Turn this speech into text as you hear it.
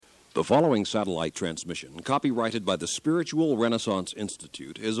The following satellite transmission, copyrighted by the Spiritual Renaissance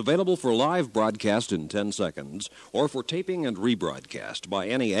Institute, is available for live broadcast in 10 seconds or for taping and rebroadcast by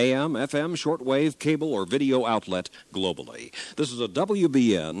any AM, FM, shortwave, cable, or video outlet globally. This is a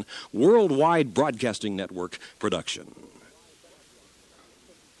WBN Worldwide Broadcasting Network production.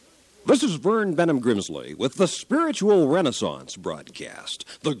 This is Vern Benham Grimsley with the Spiritual Renaissance broadcast.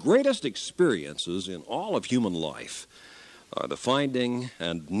 The greatest experiences in all of human life are the finding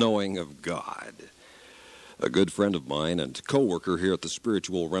and knowing of God. A good friend of mine and co-worker here at the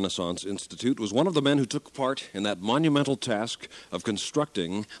Spiritual Renaissance Institute was one of the men who took part in that monumental task of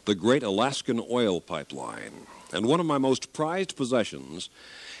constructing the great Alaskan oil pipeline. And one of my most prized possessions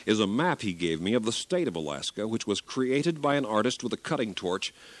is a map he gave me of the state of Alaska, which was created by an artist with a cutting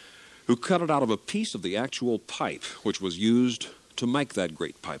torch who cut it out of a piece of the actual pipe which was used to make that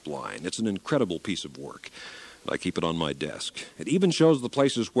great pipeline. It's an incredible piece of work. I keep it on my desk. It even shows the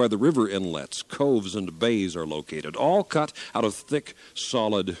places where the river inlets, coves, and bays are located, all cut out of thick,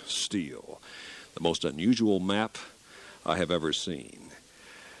 solid steel. The most unusual map I have ever seen.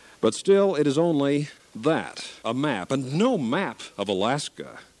 But still, it is only that, a map, and no map of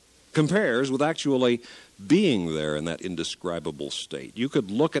Alaska compares with actually being there in that indescribable state. You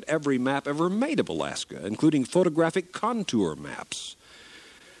could look at every map ever made of Alaska, including photographic contour maps,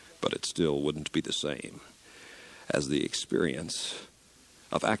 but it still wouldn't be the same as the experience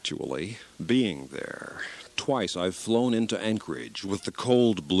of actually being there. Twice I've flown into Anchorage with the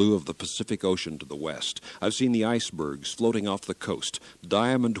cold blue of the Pacific Ocean to the west. I've seen the icebergs floating off the coast,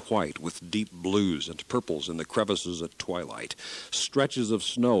 diamond white with deep blues and purples in the crevices at twilight, stretches of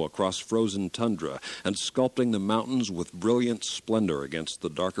snow across frozen tundra, and sculpting the mountains with brilliant splendor against the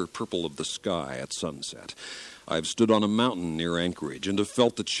darker purple of the sky at sunset. I've stood on a mountain near Anchorage and have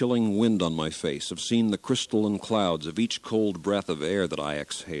felt the chilling wind on my face, have seen the crystalline clouds of each cold breath of air that I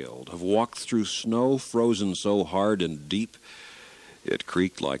exhaled, have walked through snow frozen so hard and deep it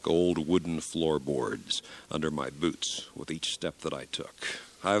creaked like old wooden floorboards under my boots with each step that I took.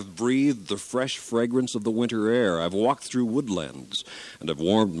 I've breathed the fresh fragrance of the winter air. I've walked through woodlands and have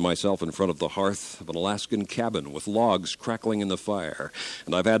warmed myself in front of the hearth of an Alaskan cabin with logs crackling in the fire.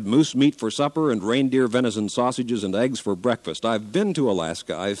 And I've had moose meat for supper and reindeer venison sausages and eggs for breakfast. I've been to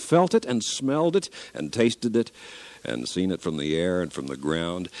Alaska. I've felt it and smelled it and tasted it and seen it from the air and from the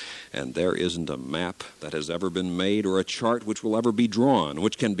ground, and there isn't a map that has ever been made or a chart which will ever be drawn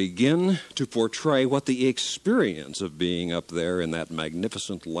which can begin to portray what the experience of being up there in that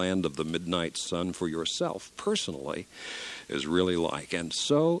magnificent land of the midnight sun for yourself personally is really like. And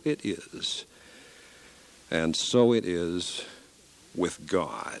so it is. And so it is with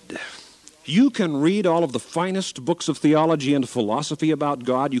God. You can read all of the finest books of theology and philosophy about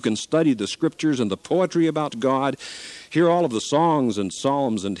God. You can study the scriptures and the poetry about God, hear all of the songs and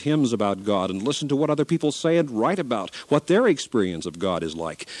psalms and hymns about God, and listen to what other people say and write about what their experience of God is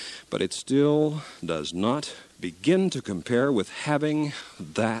like. But it still does not begin to compare with having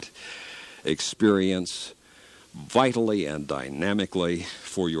that experience vitally and dynamically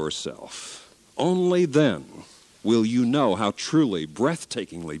for yourself. Only then will you know how truly,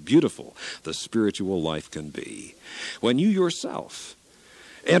 breathtakingly beautiful the spiritual life can be. When you yourself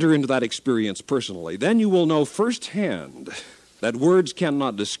enter into that experience personally, then you will know firsthand that words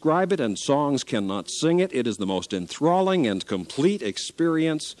cannot describe it and songs cannot sing it. It is the most enthralling and complete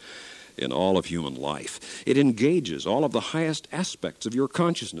experience in all of human life. It engages all of the highest aspects of your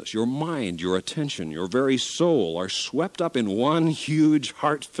consciousness. Your mind, your attention, your very soul are swept up in one huge,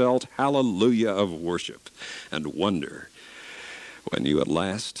 heartfelt hallelujah of worship and wonder when you at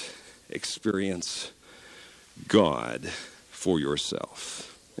last experience God for yourself.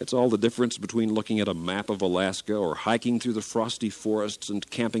 It's all the difference between looking at a map of Alaska or hiking through the frosty forests and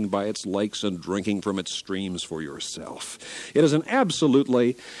camping by its lakes and drinking from its streams for yourself. It is an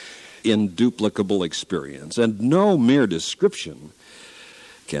absolutely induplicable experience, and no mere description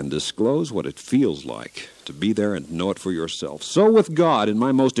can disclose what it feels like to be there and know it for yourself. So with God, in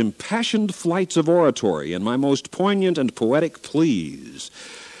my most impassioned flights of oratory and my most poignant and poetic pleas,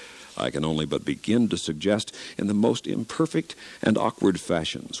 I can only but begin to suggest in the most imperfect and awkward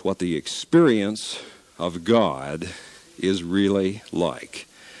fashions what the experience of God is really like.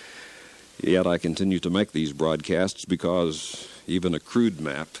 Yet I continue to make these broadcasts because even a crude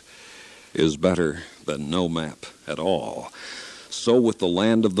map is better than no map at all. So with the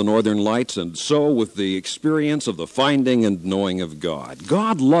land of the Northern Lights, and so with the experience of the finding and knowing of God.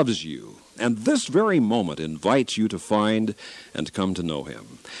 God loves you, and this very moment invites you to find and come to know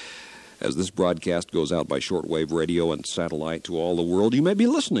him. As this broadcast goes out by shortwave radio and satellite to all the world, you may be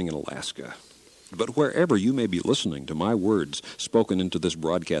listening in Alaska. But wherever you may be listening to my words spoken into this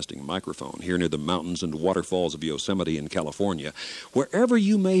broadcasting microphone here near the mountains and waterfalls of Yosemite in California, wherever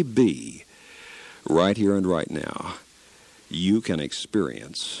you may be, right here and right now, you can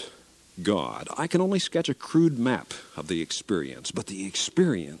experience God. I can only sketch a crude map of the experience, but the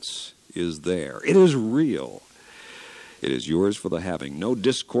experience is there. It is real. It is yours for the having. No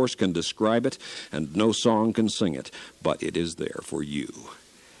discourse can describe it, and no song can sing it, but it is there for you.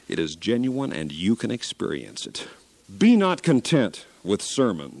 It is genuine, and you can experience it. Be not content with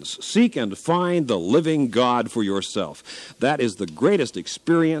sermons. Seek and find the living God for yourself. That is the greatest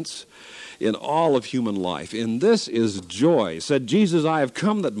experience in all of human life. In this is joy. Said Jesus, I have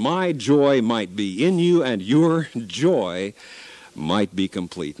come that my joy might be in you, and your joy might be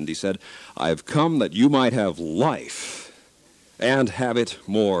complete. And he said, I have come that you might have life and have it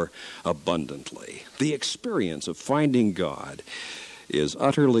more abundantly. The experience of finding God is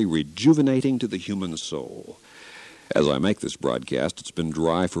utterly rejuvenating to the human soul. As I make this broadcast, it's been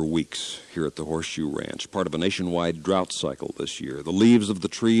dry for weeks here at the Horseshoe Ranch, part of a nationwide drought cycle this year. The leaves of the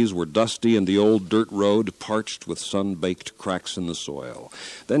trees were dusty and the old dirt road parched with sun-baked cracks in the soil.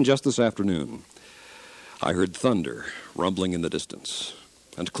 Then just this afternoon, I heard thunder rumbling in the distance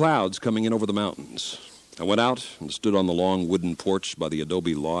and clouds coming in over the mountains. I went out and stood on the long wooden porch by the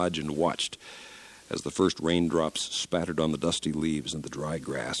adobe lodge and watched as the first raindrops spattered on the dusty leaves and the dry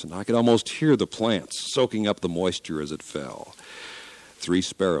grass, and I could almost hear the plants soaking up the moisture as it fell. 3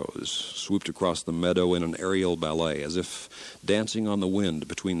 sparrows swooped across the meadow in an aerial ballet, as if dancing on the wind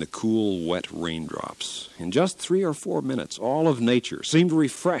between the cool, wet raindrops. In just 3 or 4 minutes, all of nature seemed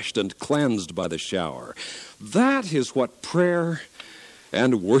refreshed and cleansed by the shower. That is what prayer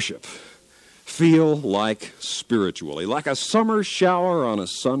and worship feel like spiritually, like a summer shower on a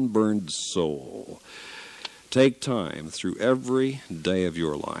sunburned soul. Take time through every day of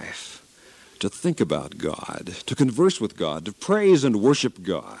your life to think about God, to converse with God, to praise and worship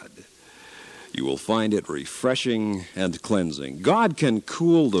God. You will find it refreshing and cleansing. God can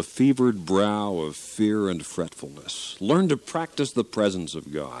cool the fevered brow of fear and fretfulness. Learn to practice the presence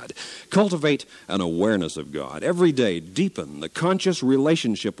of God. Cultivate an awareness of God. Every day, deepen the conscious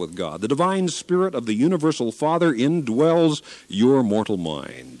relationship with God. The divine spirit of the universal Father indwells your mortal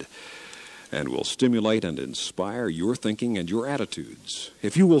mind and will stimulate and inspire your thinking and your attitudes.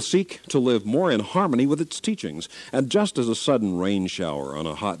 If you will seek to live more in harmony with its teachings, and just as a sudden rain shower on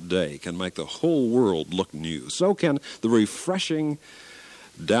a hot day can make the whole world look new, so can the refreshing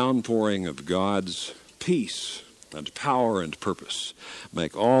downpouring of God's peace and power and purpose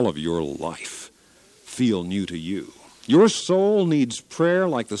make all of your life feel new to you. Your soul needs prayer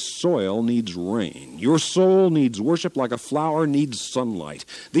like the soil needs rain. Your soul needs worship like a flower needs sunlight.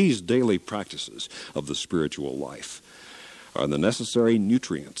 These daily practices of the spiritual life are the necessary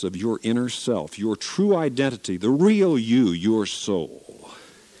nutrients of your inner self, your true identity, the real you, your soul.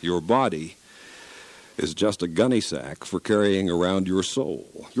 Your body is just a gunny sack for carrying around your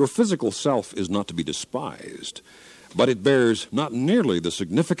soul. Your physical self is not to be despised, but it bears not nearly the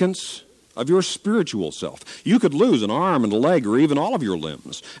significance of your spiritual self. You could lose an arm and a leg or even all of your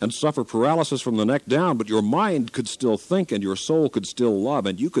limbs and suffer paralysis from the neck down, but your mind could still think and your soul could still love,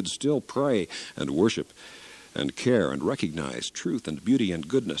 and you could still pray and worship and care and recognize truth and beauty and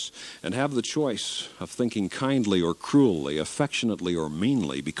goodness and have the choice of thinking kindly or cruelly, affectionately or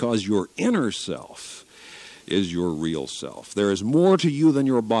meanly, because your inner self is your real self. There is more to you than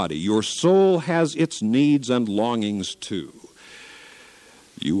your body. Your soul has its needs and longings too.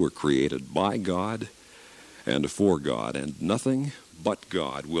 You were created by God and for God, and nothing but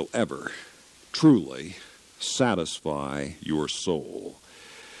God will ever truly satisfy your soul.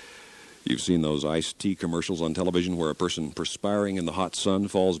 You've seen those iced tea commercials on television where a person perspiring in the hot sun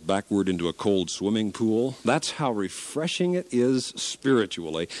falls backward into a cold swimming pool. That's how refreshing it is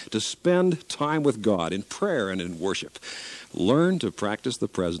spiritually to spend time with God in prayer and in worship. Learn to practice the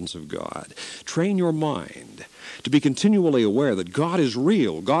presence of God. Train your mind to be continually aware that God is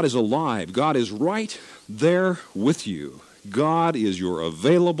real, God is alive, God is right there with you. God is your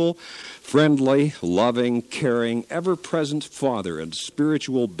available, friendly, loving, caring, ever-present Father and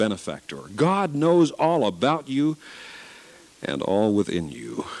spiritual benefactor. God knows all about you and all within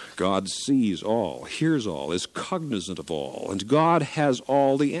you. God sees all, hears all, is cognizant of all, and God has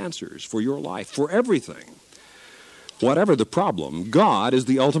all the answers for your life, for everything. Whatever the problem, God is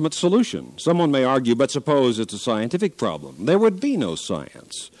the ultimate solution. Someone may argue, but suppose it's a scientific problem. There would be no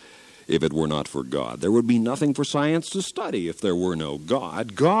science if it were not for God. There would be nothing for science to study if there were no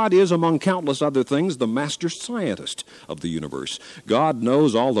God. God is, among countless other things, the master scientist of the universe. God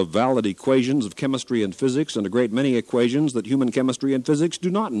knows all the valid equations of chemistry and physics and a great many equations that human chemistry and physics do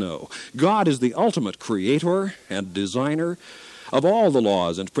not know. God is the ultimate creator and designer of all the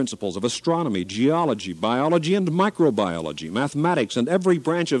laws and principles of astronomy, geology, biology, and microbiology, mathematics, and every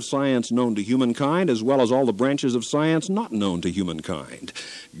branch of science known to humankind, as well as all the branches of science not known to humankind.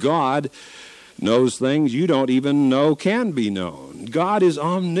 God knows things you don't even know can be known. God is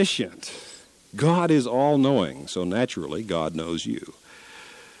omniscient. God is all-knowing, so naturally God knows you.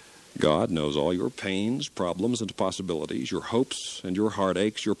 God knows all your pains, problems, and possibilities, your hopes and your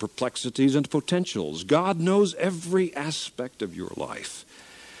heartaches, your perplexities and potentials. God knows every aspect of your life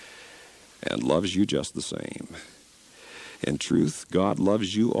and loves you just the same. In truth, God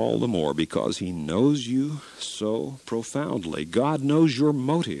loves you all the more because he knows you so profoundly. God knows your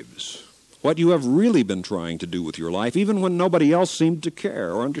motives, what you have really been trying to do with your life, even when nobody else seemed to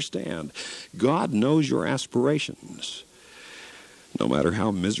care or understand. God knows your aspirations. No matter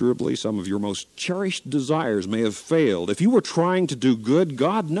how miserably some of your most cherished desires may have failed, if you were trying to do good,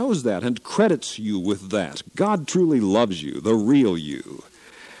 God knows that and credits you with that. God truly loves you, the real you.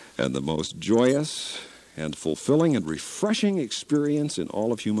 And the most joyous and fulfilling and refreshing experience in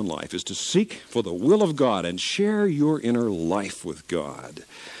all of human life is to seek for the will of God and share your inner life with God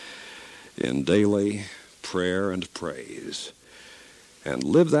in daily prayer and praise. And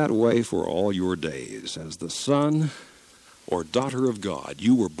live that way for all your days as the Son or daughter of God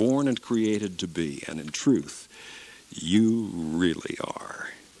you were born and created to be, and in truth, you really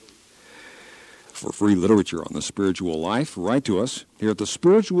are. For free literature on the spiritual life, write to us here at the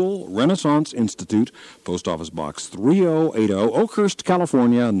Spiritual Renaissance Institute, Post Office Box 3080, Oakhurst,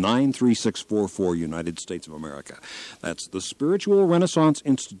 California, 93644, United States of America. That's the Spiritual Renaissance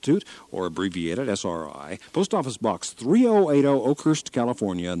Institute, or abbreviated SRI, Post Office Box 3080, Oakhurst,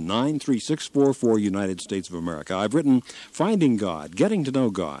 California, 93644, United States of America. I've written Finding God, Getting to Know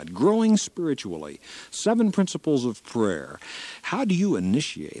God, Growing Spiritually, 7 Principles of Prayer. How do you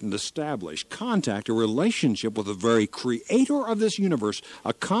initiate and establish contact, a relationship with the very creator of this universe,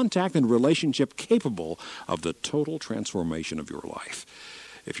 a contact and relationship capable of the total transformation of your life?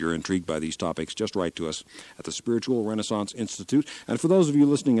 If you're intrigued by these topics, just write to us at the Spiritual Renaissance Institute. And for those of you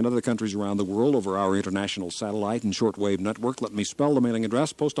listening in other countries around the world over our international satellite and shortwave network, let me spell the mailing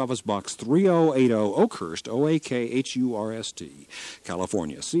address: Post Office Box 3080, Oakhurst, Oakhurst,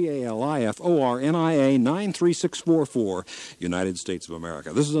 California, California, 93644, United States of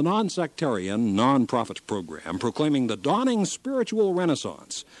America. This is a non-sectarian, non-profit program proclaiming the dawning spiritual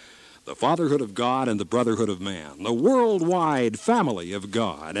renaissance, the fatherhood of God and the brotherhood of man, the worldwide family of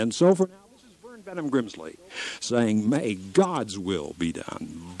God. And so for now, this is Vern Benham Grimsley saying, may God's will be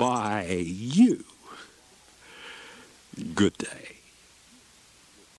done by you. Good day.